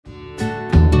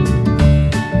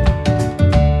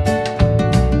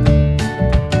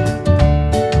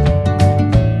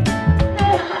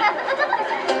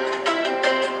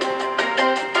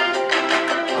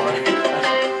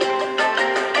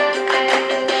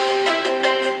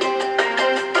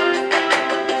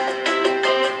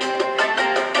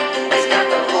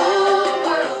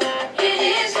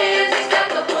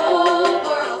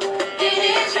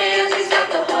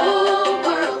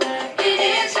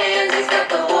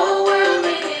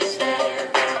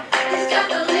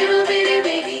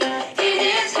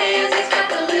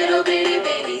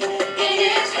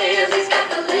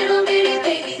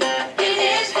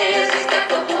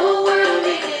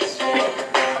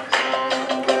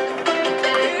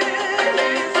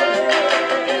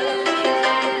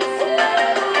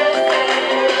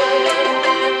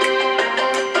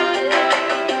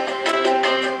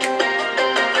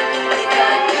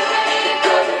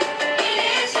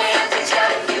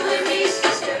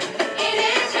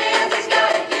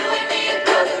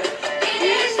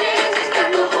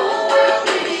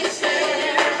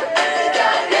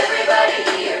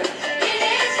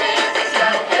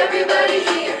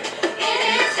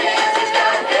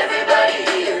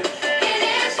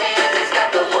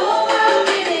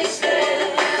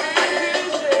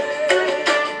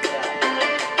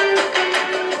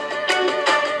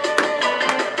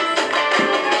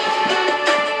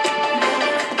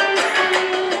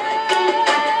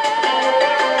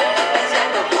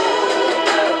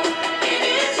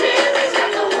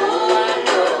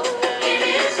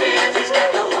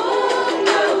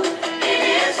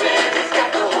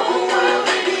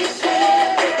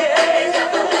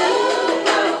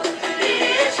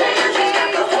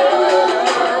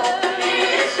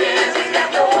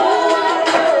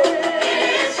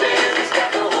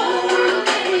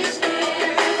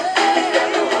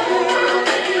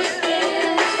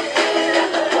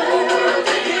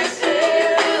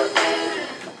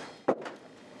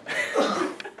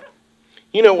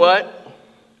You know what?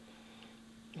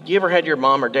 You ever had your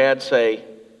mom or dad say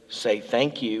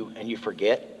thank you, and you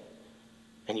forget?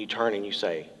 And you turn and you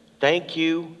say, thank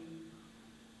you.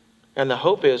 And the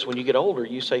hope is when you get older,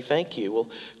 you say thank you. Well,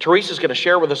 Teresa's going to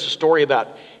share with us a story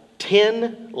about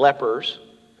 10 lepers.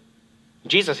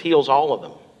 Jesus heals all of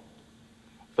them.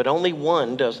 But only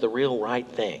one does the real right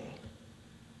thing.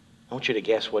 I want you to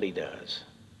guess what he does.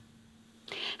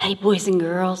 Hey, boys and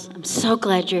girls, I'm so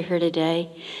glad you're here today.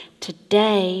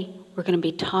 Today, we're going to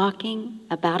be talking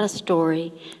about a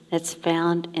story that's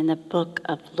found in the book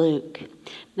of Luke.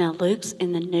 Now, Luke's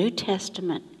in the New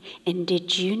Testament, and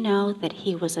did you know that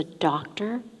he was a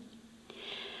doctor?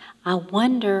 I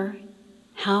wonder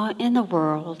how in the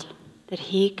world that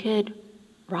he could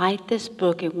write this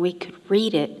book and we could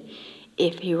read it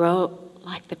if he wrote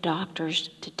like the doctors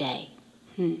today.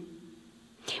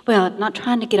 Well, I'm not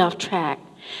trying to get off track,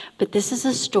 but this is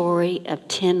a story of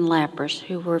 10 lepers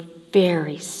who were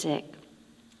very sick.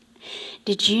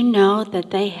 Did you know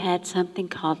that they had something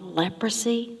called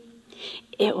leprosy?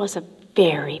 It was a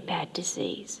very bad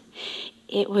disease.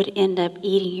 It would end up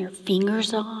eating your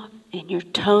fingers off and your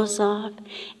toes off,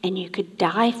 and you could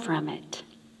die from it.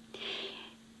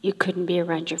 You couldn't be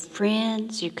around your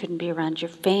friends, you couldn't be around your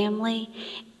family,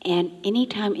 and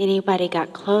anytime anybody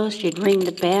got close, you'd ring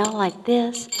the bell like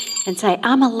this and say,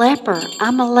 I'm a leper,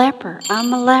 I'm a leper,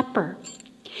 I'm a leper.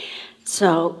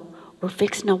 So we're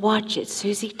fixing to watch it.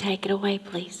 Susie, take it away,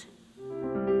 please.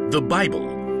 The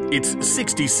Bible. It's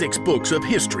 66 books of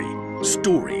history,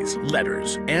 stories,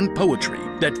 letters, and poetry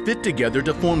that fit together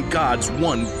to form God's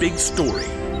one big story.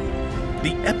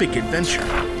 The epic adventure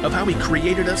of how He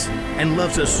created us and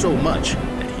loves us so much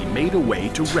that He made a way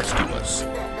to rescue us.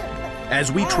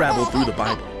 As we travel through the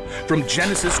Bible, from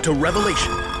Genesis to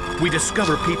Revelation, we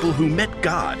discover people who met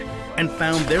God and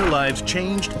found their lives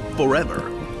changed forever.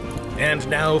 And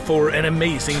now for an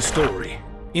amazing story,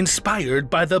 inspired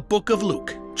by the book of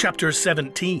Luke, chapter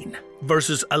 17,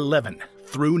 verses 11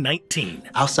 through 19.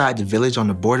 Outside the village on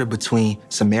the border between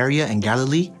Samaria and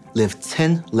Galilee lived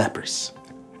 10 lepers.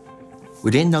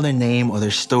 We didn't know their name or their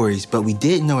stories, but we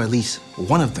did know at least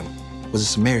one of them was a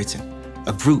Samaritan,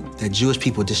 a group that Jewish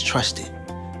people distrusted.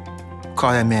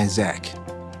 Call that man Zach.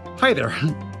 Hi there.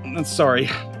 Sorry,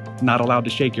 not allowed to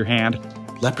shake your hand.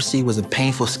 Leprosy was a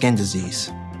painful skin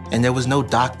disease, and there was no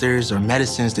doctors or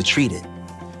medicines to treat it.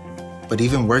 But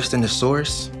even worse than the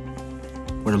sores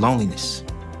were the loneliness.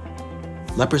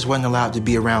 Lepers weren't allowed to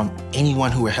be around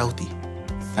anyone who were healthy,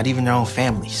 not even their own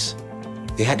families.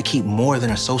 They had to keep more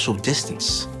than a social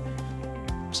distance.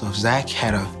 So if Zach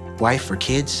had a wife or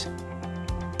kids,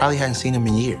 probably hadn't seen them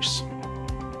in years.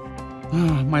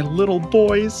 My little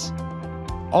boys.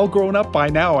 All grown up by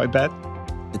now, I bet.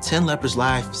 The 10 lepers'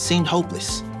 life seemed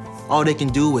hopeless. All they can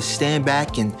do was stand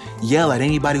back and yell at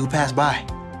anybody who passed by.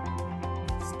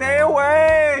 Stay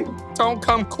away! Don't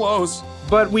come close.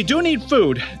 But we do need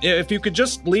food. If you could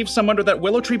just leave some under that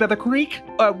willow tree by the creek,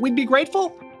 we'd be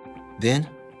grateful. Then,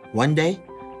 one day,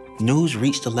 news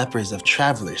reached the lepers of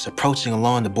travelers approaching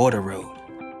along the border road.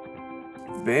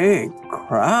 Big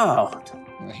crowd.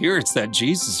 I hear it's that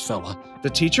Jesus fella. The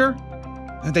teacher?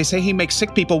 They say he makes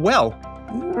sick people well.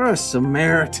 You're a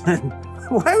Samaritan.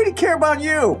 Why would he care about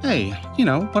you? Hey,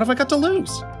 what have I got to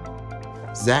lose?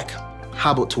 Zach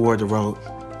hobbled toward the road,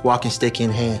 walking stick in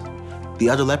hand. The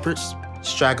other lepers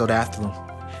straggled after him.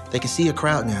 They could see a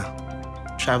crowd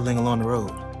now, traveling along the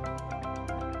road.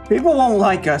 People won't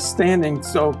like us standing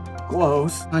so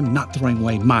close. I'm not throwing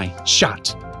away my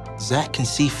shot. Zach can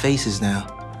see faces now.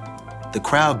 The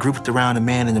crowd grouped around the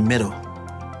man in the middle.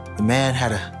 The man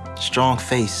had a strong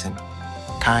face and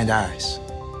kind eyes.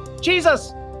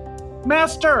 Jesus!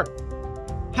 Master!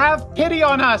 Have pity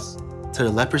on us! To the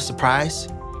leper's surprise,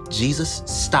 Jesus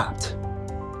stopped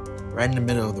right in the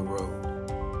middle of the road.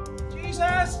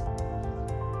 Jesus!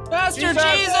 Master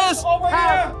Jesus! Over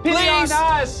Have here! pity on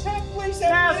us! Please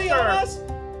have pity on us!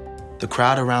 The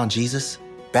crowd around Jesus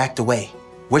backed away,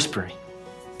 whispering.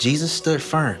 Jesus stood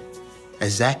firm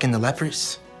as Zach and the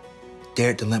lepers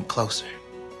dared to limp closer.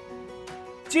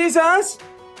 Jesus!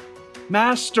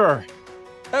 Master!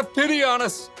 Have pity on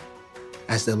us!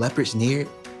 As the lepers neared,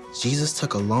 Jesus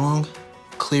took a long,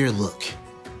 clear look.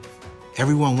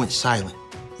 Everyone went silent.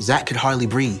 Zach could hardly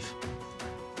breathe.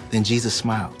 Then Jesus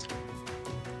smiled.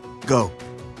 Go.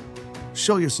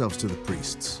 Show yourselves to the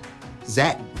priests.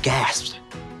 Zach gasped.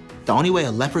 The only way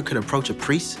a leper could approach a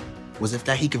priest was if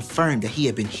he confirmed that he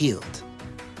had been healed.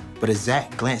 But as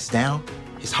Zach glanced down,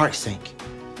 his heart sank.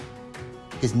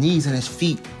 His knees and his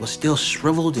feet were still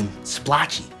shriveled and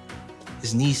splotchy.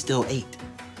 His knees still ached.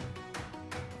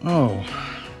 Oh.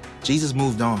 Jesus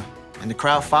moved on, and the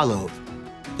crowd followed.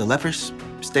 The lepers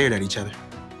stared at each other.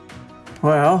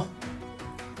 Well,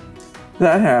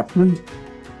 that happened.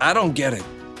 I don't get it.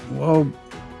 Well,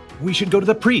 we should go to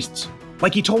the priests,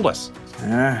 like he told us.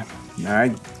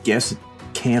 I guess it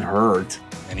can't hurt.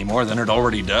 Any more than it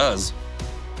already does.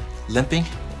 Limping,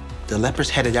 the lepers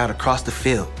headed out across the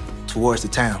field towards the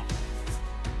town.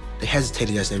 They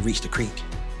hesitated as they reached the creek.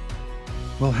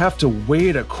 We'll have to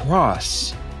wade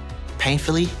across.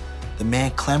 Painfully, the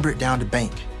man clambered down the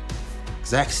bank.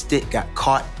 Zach's stick got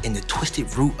caught in the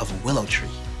twisted root of a willow tree.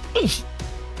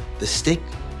 The stick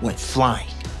went flying,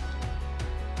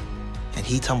 and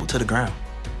he tumbled to the ground.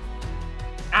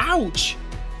 Ouch!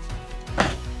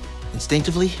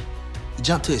 Instinctively, he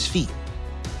jumped to his feet.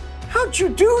 How'd you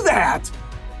do that?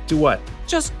 Do what?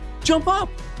 Just jump up.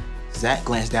 Zach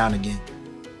glanced down again.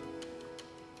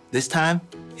 This time,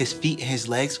 his feet and his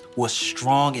legs were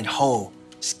strong and whole,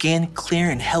 skin clear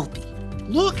and healthy.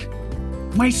 Look!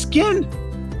 My skin!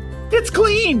 It's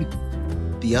clean!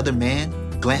 The other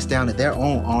man glanced down at their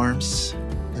own arms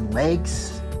and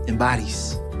legs and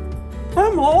bodies.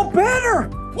 I'm all better!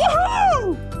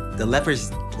 Woohoo! The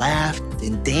lepers laughed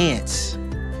and danced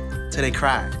till they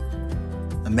cried,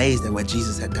 amazed at what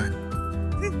Jesus had done.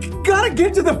 Gotta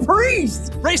get to the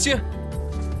priest! Race you.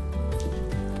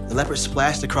 The lepers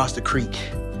splashed across the creek,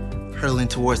 hurtling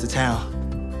towards the town.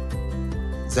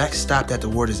 Zach stopped at the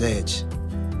water's edge,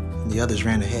 and the others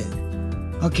ran ahead.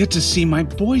 I'll get to see my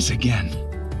boys again.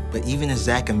 But even as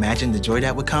Zach imagined the joy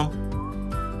that would come,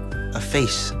 a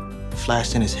face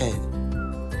flashed in his head.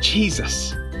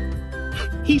 Jesus.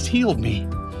 He's healed me.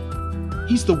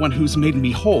 He's the one who's made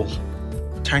me whole.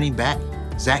 Turning back,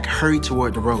 Zach hurried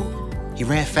toward the road. He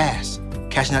ran fast,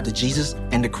 catching up to Jesus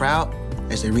and the crowd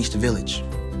as they reached the village.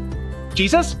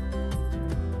 Jesus?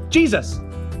 Jesus!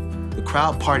 The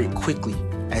crowd parted quickly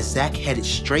as Zach headed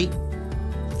straight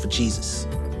for Jesus.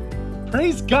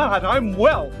 Praise God, I'm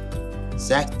well.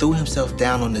 Zach threw himself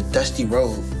down on the dusty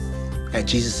road at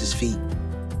Jesus' feet.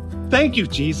 Thank you,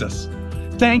 Jesus.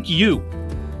 Thank you.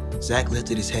 Zach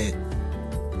lifted his head.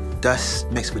 Dust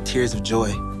mixed with tears of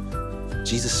joy.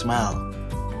 Jesus smiled,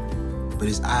 but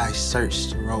his eyes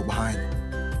searched the road behind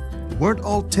him. Weren't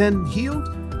all 10 healed?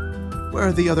 Where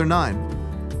are the other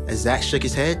 9? As Zach shook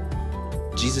his head,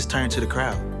 Jesus turned to the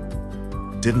crowd.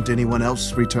 Didn't anyone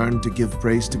else return to give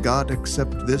praise to God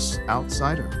except this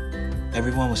outsider?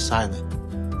 Everyone was silent.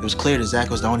 It was clear that Zach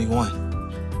was the only one.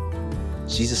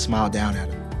 Jesus smiled down at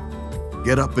him.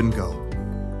 Get up and go.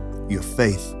 Your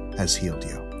faith has healed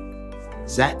you.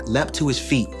 Zach leapt to his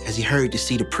feet as he hurried to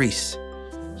see the priest.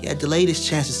 He had delayed his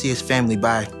chance to see his family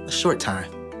by a short time,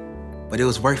 but it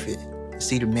was worth it to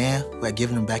see the man who had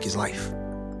given him back his life.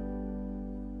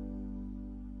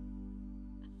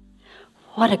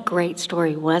 What a great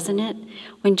story, wasn't it?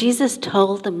 When Jesus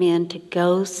told the men to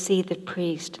go see the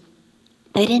priest,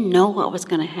 they didn't know what was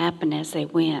going to happen as they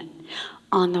went.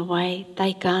 On the way,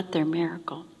 they got their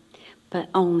miracle, but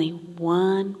only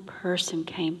one person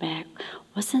came back.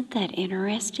 Wasn't that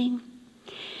interesting?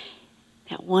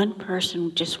 That one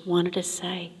person just wanted to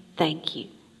say thank you.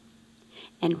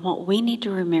 And what we need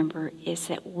to remember is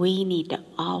that we need to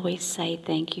always say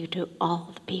thank you to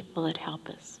all the people that help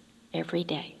us every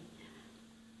day.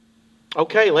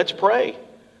 Okay, let's pray.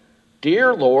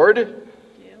 Dear Lord,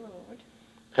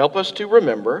 help us to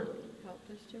remember,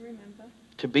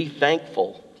 to be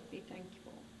thankful,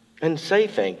 and say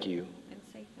thank you,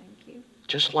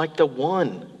 just like the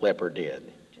one leper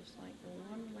did.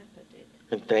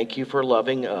 And thank you for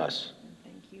loving us.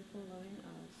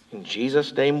 In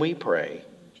Jesus' name we pray.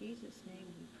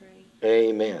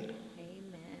 Amen.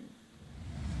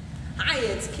 Hi,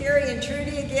 it's Carrie and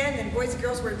Trudy again, and boys and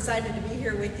girls, we're excited to be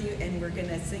here with you, and we're going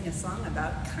to sing a song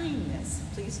about kindness.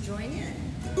 Please join in.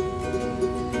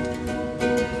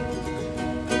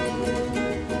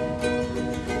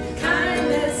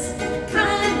 Kindness,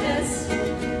 kindness,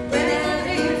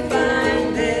 whenever you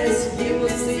find this, you will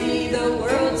see the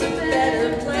world's a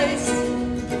better place.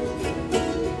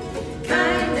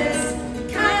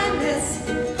 Kindness, kindness,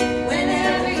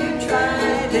 whenever you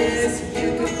try this, you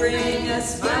can bring a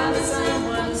smile to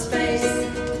someone's face.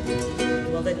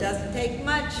 Well, it doesn't take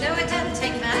much. No, it doesn't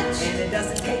take much. And it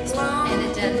doesn't take long. And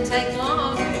it doesn't take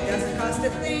long. And it doesn't cost a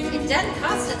thing. It doesn't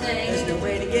cost a thing. There's no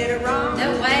way to get it wrong.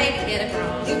 No way to get it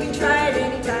wrong. You can try it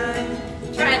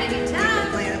anytime. Try it anytime.